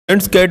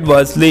Friends, Kat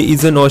Wasley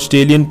is an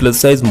Australian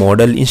plus-size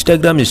model,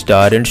 Instagram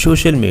star and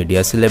social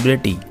media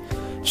celebrity.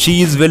 She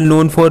is well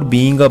known for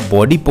being a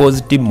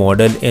body-positive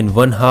model and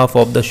one half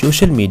of the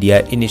social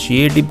media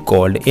initiative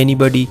called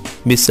Anybody.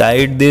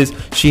 Besides this,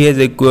 she has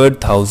acquired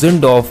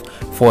thousands of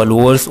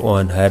followers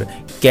on her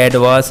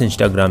Catwas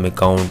Instagram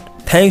account.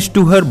 Thanks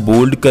to her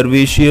bold,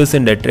 curvaceous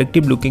and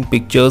attractive looking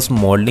pictures,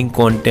 modeling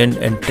content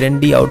and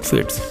trendy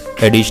outfits.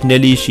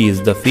 Additionally, she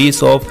is the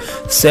face of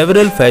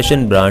several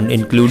fashion brands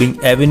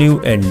including Avenue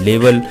and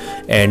Label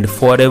and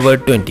Forever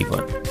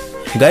 21.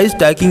 Guys,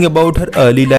 talking about her early life.